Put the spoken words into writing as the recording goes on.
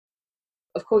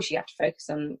of course you have to focus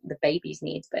on the baby's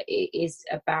needs, but it is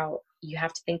about, you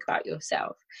have to think about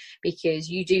yourself, because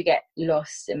you do get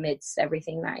lost amidst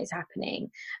everything that is happening.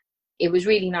 It was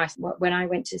really nice when I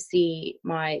went to see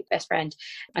my best friend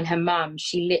and her mum.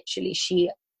 She literally,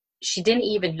 she didn't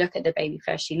even look at the baby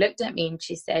first. She looked at me and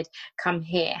she said, "Come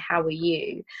here, how are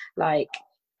you? Like,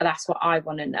 that's what I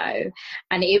want to know."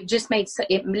 And it just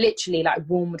it literally like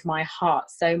warmed my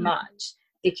heart so much,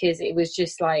 because it was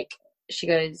just like, she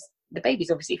goes, "The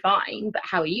baby's obviously fine, but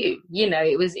how are you?" You know,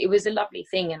 it was a lovely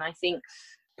thing. And I think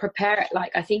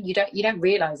like, I think you don't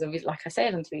realize, like I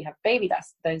said, until you have a baby,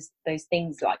 that's those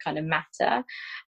things like kind of matter.